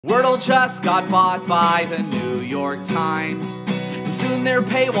Wordle just got bought by the New York Times, and soon their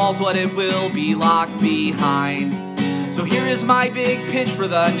paywall's what it will be locked behind. So here is my big pitch for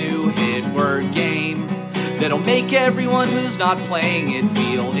the new hit word game that'll make everyone who's not playing it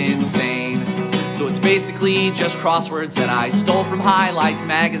feel insane. So it's basically just crosswords that I stole from Highlights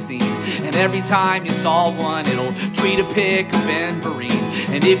magazine, and every time you solve one it'll tweet a pic of Ben Vereen.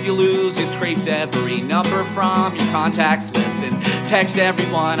 And if you lose, it scrapes every number from your contacts list and text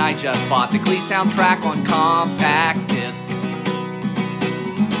everyone I just bought the Glee soundtrack on compact disc.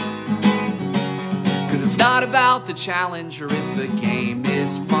 Cause it's not about the challenge or if the game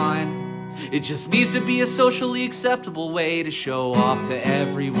is fun. It just needs to be a socially acceptable way to show off to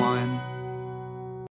everyone.